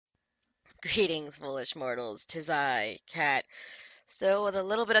Greetings, foolish mortals. 'Tis I, Cat, still with a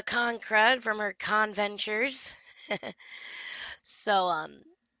little bit of con crud from her con ventures. So,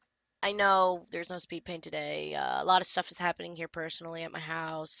 I know there's no speed paint today. A lot of stuff is happening here personally at my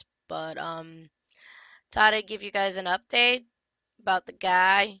house, but thought I'd give you guys an update about the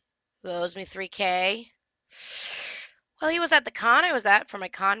guy who owes me 3K. Well, he was at the con I was at for my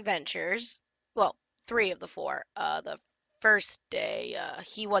con ventures. Well, three of the four. The first day,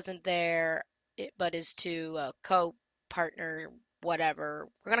 he wasn't there, but his two co-partner, whatever.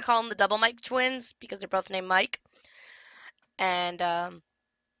 We're gonna call them the Double Mike twins because they're both named Mike. And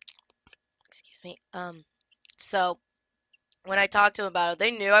excuse me. So when I talked to them about it,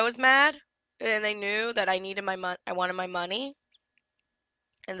 they knew I was mad, and they knew that I needed my I wanted my money.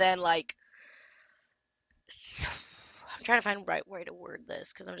 And then like, I'm trying to find the right way to word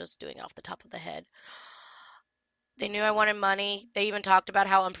this because I'm just doing it off the top of the head. They knew I wanted money. They even talked about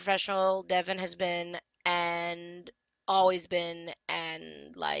how unprofessional Devin has been and always been,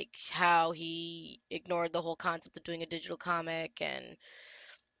 and like how he ignored the whole concept of doing a digital comic and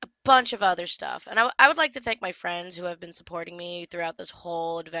a bunch of other stuff. And I would like to thank my friends who have been supporting me throughout this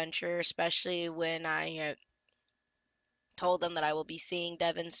whole adventure, especially when I told them that I will be seeing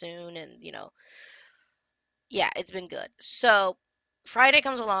Devin soon. And, yeah, it's been good. So Friday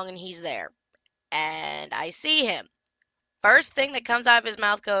comes along and he's there, and I see him. First thing that comes out of his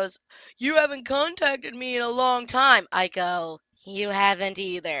mouth goes, "You haven't contacted me in a long time." I go, "You haven't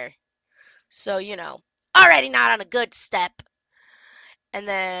either." So, already not on a good step. And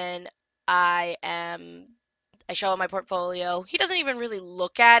then I am, I show him my portfolio. He doesn't even really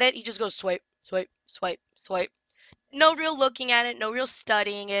look at it. He just goes swipe, swipe, swipe, swipe. No real looking at it, no real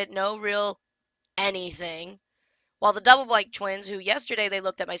studying it, no real anything. While the Double Blake twins, who yesterday they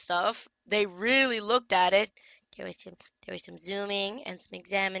looked at my stuff, they really looked at it. There was some zooming and some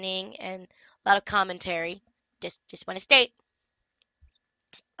examining and a lot of commentary. Just want to state.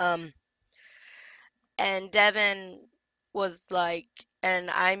 Um, and Devin was like, and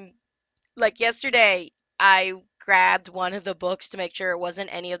I'm like yesterday, I grabbed one of the books to make sure it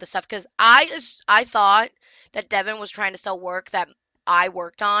wasn't any of the stuff because I thought that Devin was trying to sell work that I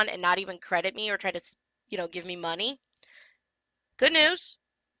worked on and not even credit me or try to, give me money. Good news,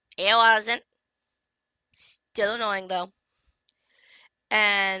 it wasn't. Still annoying though.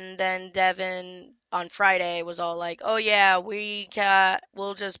 And then Devin on Friday was all like, "Oh yeah,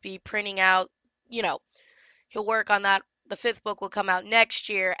 we'll just be printing out, you know, he'll work on that. The fifth book will come out next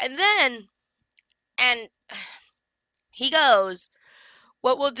year." And he goes,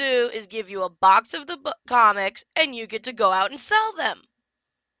 "What we'll do is give you a box of the comics and you get to go out and sell them."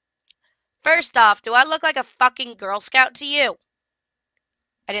 First off, do I look like a fucking Girl Scout to you?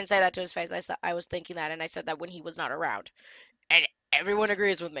 I didn't say that to his face. I was thinking that, and I said that when he was not around. And everyone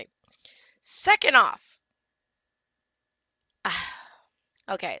agrees with me. Second off,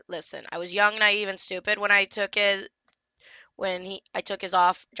 okay, listen. I was young, naive, and stupid when I took his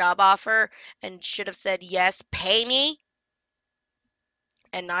off job offer and should have said yes, pay me,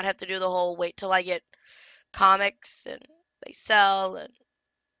 and not have to do the whole wait till I get comics and they sell and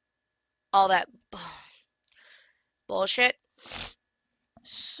all that bullshit.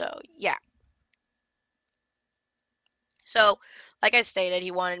 So yeah. So like I stated,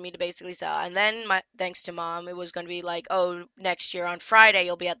 he wanted me to basically sell, and then thanks to mom, it was going to be like, oh, next year on Friday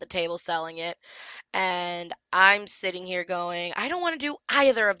you'll be at the table selling it. And I'm sitting here going, I don't want to do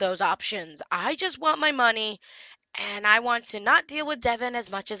either of those options. I just want my money and I want to not deal with Devin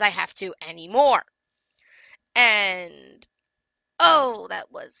as much as I have to anymore. And oh,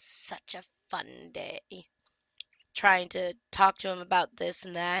 that was such a fun day trying to talk to him about this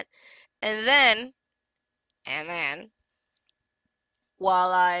and that. And then,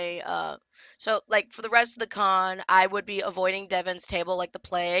 while so like for the rest of the con, I would be avoiding Devin's table like the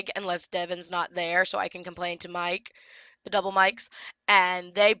plague unless Devin's not there so I can complain to Mike, the double mics,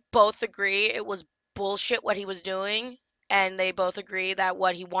 and they both agree it was bullshit what he was doing, and they both agree that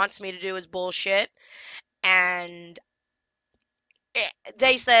what he wants me to do is bullshit. And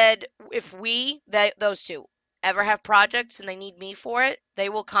they said if those two ever have projects and they need me for it, they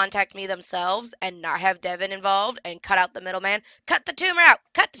will contact me themselves and not have Devin involved and cut out the middleman. Cut the tumor out!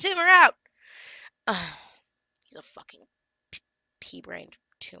 Cut the tumor out! He's a fucking pea-brained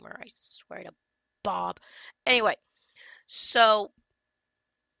tumor, I swear to Bob. Anyway, so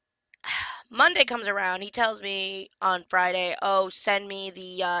Monday comes around. He tells me on Friday, oh, send me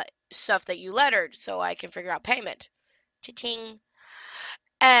the stuff that you lettered so I can figure out payment. Cha-ching.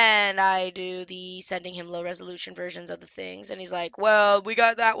 And I do the sending him low resolution versions of the things. And he's like, well, we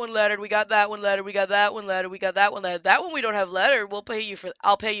got that one lettered. We got that one lettered. We got that one lettered. We got that one lettered. That one we don't have lettered.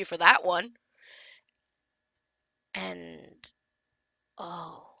 I'll pay you for that one. And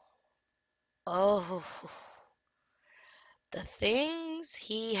oh, oh, the things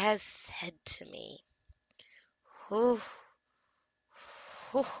he has said to me. Whew.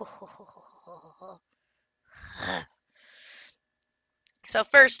 So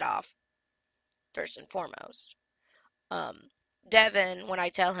first and foremost, um, Devin, when I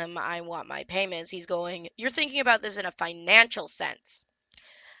tell him I want my payments, he's going, you're thinking about this in a financial sense.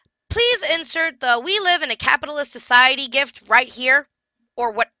 Please insert the we live in a capitalist society gift right here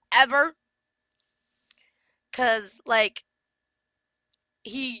or whatever. Because, like,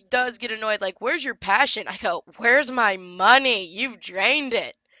 he does get annoyed, like, where's your passion? I go, where's my money? You've drained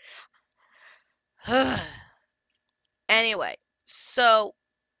it. Anyway, so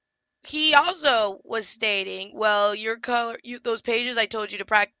he also was stating, well, those pages I told you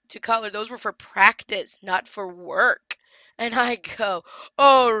to color, those were for practice, not for work. And I go,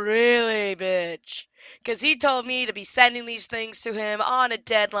 oh, really, bitch? Because he told me to be sending these things to him on a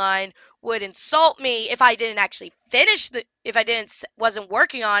deadline would insult me if I didn't actually if I wasn't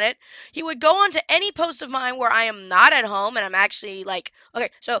working on it. He would go on to any post of mine where I am not at home and I'm actually like,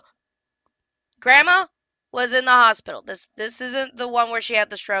 okay, so Grandma was in the hospital. This isn't the one where she had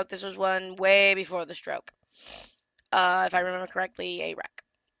the stroke. This was one way before the stroke. If I remember correctly, a wreck.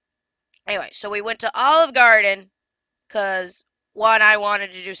 Anyway, so we went to Olive Garden because one, I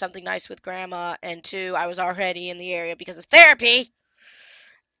wanted to do something nice with Grandma, and two, I was already in the area because of therapy.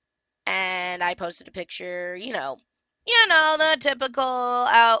 And I posted a picture, the typical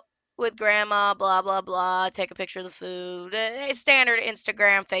out with Grandma, blah blah blah. Take a picture of the food, standard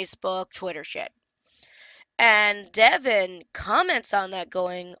Instagram, Facebook, Twitter shit. And Devin comments on that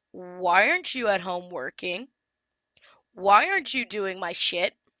going, why aren't you at home working? Why aren't you doing my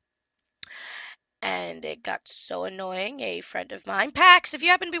shit? And it got so annoying. A friend of mine, Pax, if you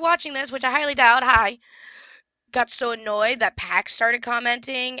happen to be watching this, which I highly doubt, hi, got so annoyed that Pax started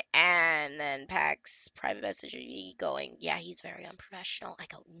commenting. And then Pax private messaged me going, yeah, he's very unprofessional. I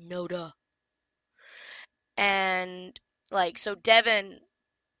go, no duh. And so Devin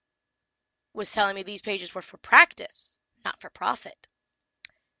was telling me these pages were for practice, not for profit.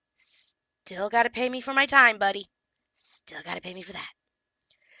 Still got to pay me for my time, buddy. Still got to pay me for that.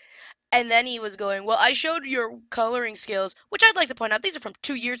 And then he was going, well, I showed your coloring skills, which I'd like to point out, these are from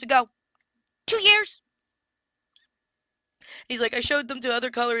 2 years ago. 2 years? He's like, I showed them to other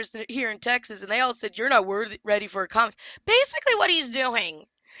colorists here in Texas, and they all said, you're not ready for a comic. Basically, what he's doing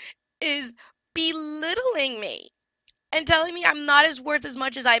is belittling me and telling me I'm not worth as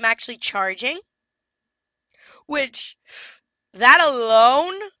much as I'm actually charging. Which, that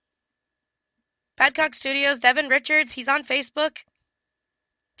alone, Badcock Studios, Devin Richards, he's on Facebook.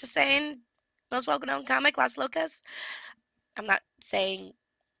 Just saying, most well-known comic, Las Locas. I'm not saying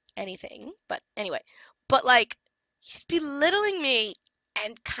anything, but anyway. But, he's belittling me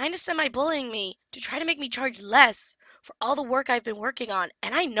and kind of semi-bullying me to try to make me charge less for all the work I've been working on.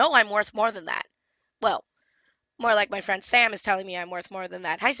 And I know I'm worth more than that. Well, more like my friend Sam is telling me I'm worth more than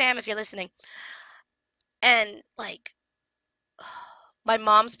that. Hi, Sam, if you're listening. And, my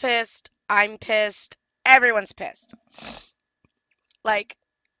mom's pissed. I'm pissed. Everyone's pissed.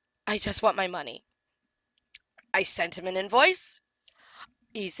 I just want my money. I sent him an invoice.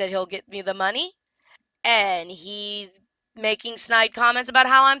 He said he'll get me the money. And he's making snide comments about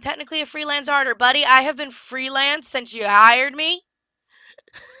how I'm technically a freelance artist. Buddy, I have been freelance since you hired me.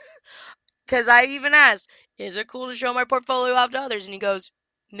 Because I even asked, is it cool to show my portfolio off to others? And he goes,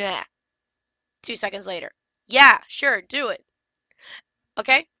 nah. 2 seconds later, yeah, sure, do it.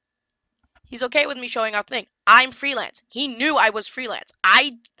 Okay? He's okay with me showing off thing. I'm freelance. He knew I was freelance.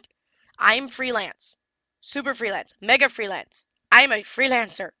 I'm freelance. Super freelance. Mega freelance. I'm a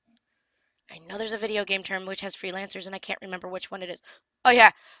freelancer. I know there's a video game term which has freelancers and I can't remember which one it is. Oh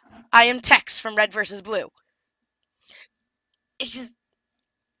yeah, I am Tex from Red vs. Blue. It's just...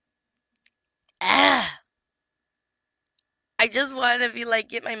 I just want to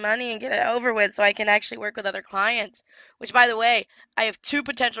get my money and get it over with so I can actually work with other clients. Which, by the way, I have 2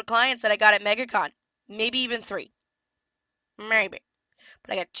 potential clients that I got at MegaCon. Maybe even 3. Maybe.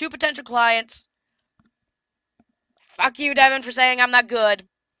 But I got 2 potential clients. Fuck you, Devin, for saying I'm not good.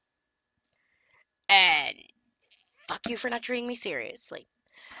 And fuck you for not treating me seriously.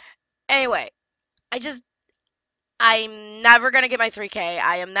 Anyway, I'm never going to get my 3K.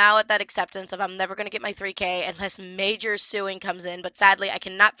 I am now at that acceptance of I'm never going to get my 3K unless major suing comes in. But sadly, I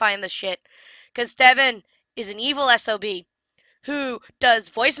cannot find the shit because Devin is an evil SOB who does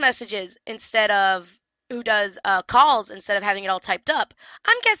voice messages instead of who does calls instead of having it all typed up.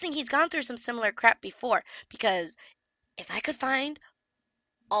 I'm guessing he's gone through some similar crap before because if I could find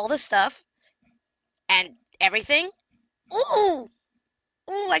all the stuff and everything, ooh,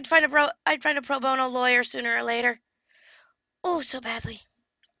 ooh, I'd find a pro bono lawyer sooner or later. Oh, so badly.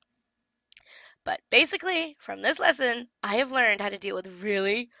 But basically, from this lesson, I have learned how to deal with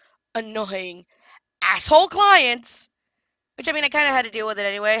really annoying asshole clients. Which I mean, I kind of had to deal with it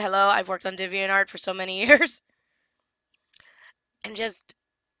anyway. Hello, I've worked on DeviantArt for so many years, and just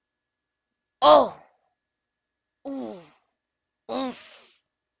oh, ooh, oomph.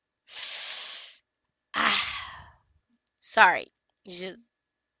 Ah, sorry. Just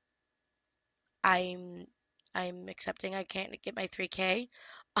I'm I'm accepting I can't get my 3K.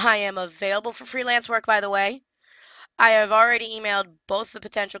 I am available for freelance work, by the way. I have already emailed both the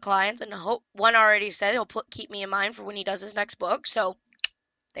potential clients, and hope one already said he'll keep me in mind for when he does his next book. So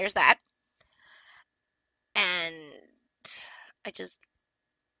there's that. And I just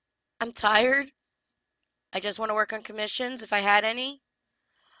I'm tired. I just want to work on commissions if I had any.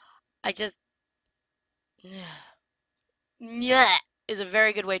 I just yeah is a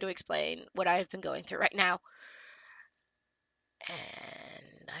very good way to explain what I've been going through right now.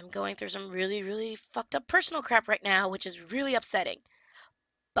 And I'm going through some really, really fucked up personal crap right now, which is really upsetting.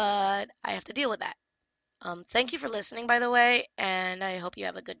 But I have to deal with that. Thank you for listening, by the way, and I hope you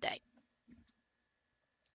have a good day.